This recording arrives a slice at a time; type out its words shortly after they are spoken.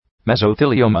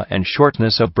mesothelioma and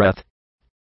shortness of breath.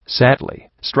 Sadly,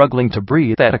 struggling to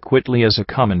breathe adequately is a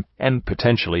common and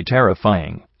potentially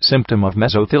terrifying symptom of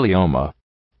mesothelioma.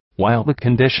 While the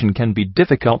condition can be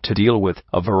difficult to deal with,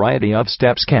 a variety of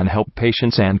steps can help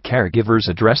patients and caregivers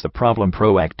address the problem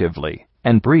proactively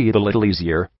and breathe a little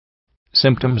easier.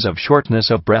 Symptoms of shortness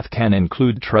of breath can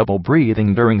include trouble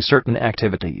breathing during certain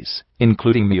activities,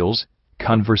 including meals,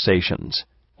 conversations,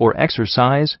 or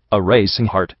exercise, a racing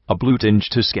heart, a blue tinge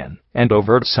to skin, and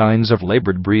overt signs of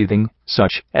labored breathing,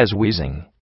 such as wheezing.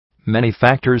 Many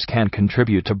factors can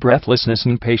contribute to breathlessness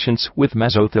in patients with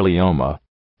mesothelioma.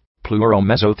 Pleural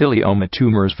mesothelioma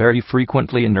tumors very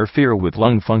frequently interfere with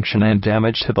lung function, and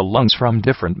damage to the lungs from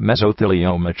different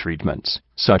mesothelioma treatments,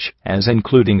 such as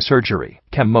including surgery,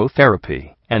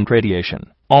 chemotherapy, and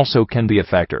radiation, also can be a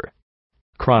factor.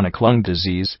 Chronic lung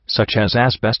disease, such as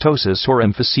asbestosis or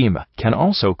emphysema, can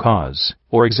also cause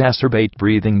or exacerbate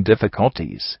breathing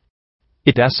difficulties.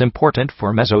 It is important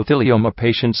for mesothelioma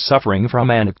patients suffering from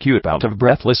an acute bout of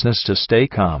breathlessness to stay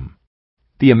calm.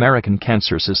 The American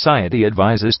Cancer Society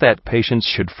advises that patients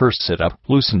should first sit up,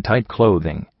 loosen tight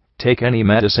clothing, take any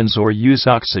medicines or use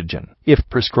oxygen, if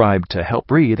prescribed, to help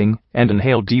breathing, and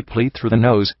inhale deeply through the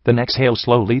nose, then exhale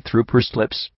slowly through pursed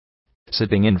lips.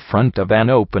 Sitting in front of an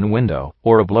open window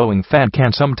or a blowing fan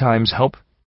can sometimes help.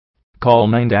 Call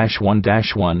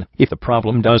 911 if the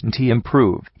problem doesn't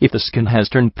improve, if the skin has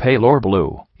turned pale or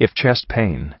blue, if chest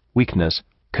pain, weakness,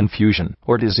 confusion,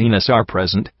 or dizziness are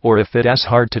present, or if it is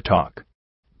hard to talk.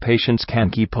 Patients can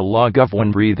keep a log of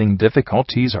when breathing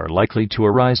difficulties are likely to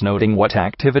arise, noting what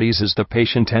activities is the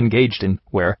patient engaged in,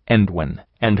 where and when,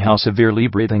 and how severely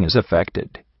breathing is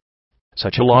affected.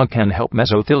 Such a log can help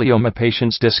mesothelioma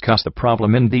patients discuss the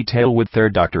problem in detail with their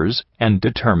doctors and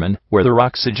determine whether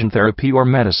oxygen therapy or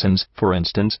medicines, for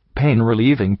instance,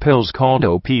 pain-relieving pills called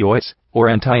opioids, or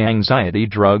anti-anxiety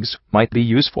drugs, might be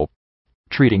useful.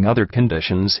 Treating other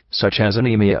conditions, such as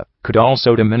anemia, could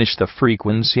also diminish the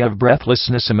frequency of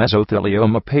breathlessness a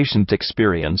mesothelioma patient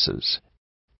experiences.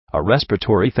 A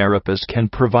respiratory therapist can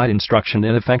provide instruction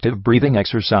in effective breathing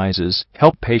exercises,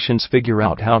 help patients figure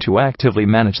out how to actively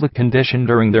manage the condition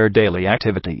during their daily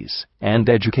activities, and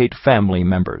educate family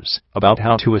members about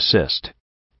how to assist.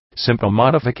 Simple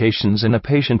modifications in a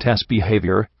patient's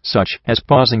behavior, such as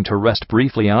pausing to rest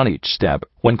briefly on each step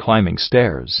when climbing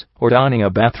stairs, or donning a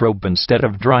bathrobe instead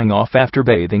of drying off after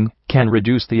bathing, can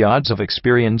reduce the odds of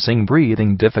experiencing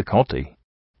breathing difficulty.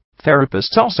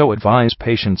 Therapists also advise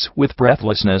patients with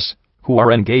breathlessness, who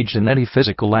are engaged in any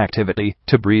physical activity,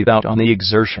 to breathe out on the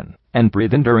exertion, and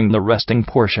breathe in during the resting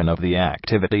portion of the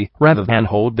activity, rather than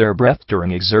hold their breath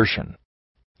during exertion.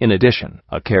 In addition,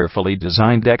 a carefully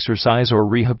designed exercise or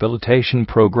rehabilitation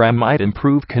program might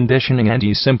improve conditioning and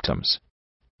ease symptoms.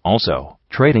 Also,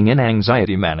 training in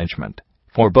anxiety management,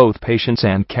 for both patients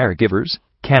and caregivers,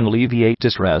 can alleviate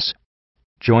distress.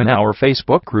 Join our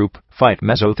Facebook group, Fight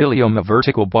Mesothelioma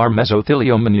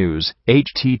 /Mesothelioma News,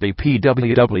 http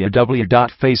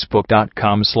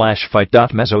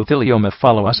www.facebook.com/fight.mesothelioma.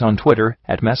 Follow us on Twitter,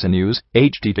 @Mesonews,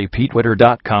 http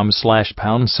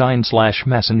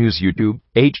twitter.com/pound/Mesonews. YouTube,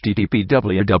 http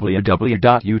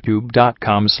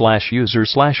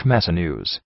www.youtube.com/user/Mesonews.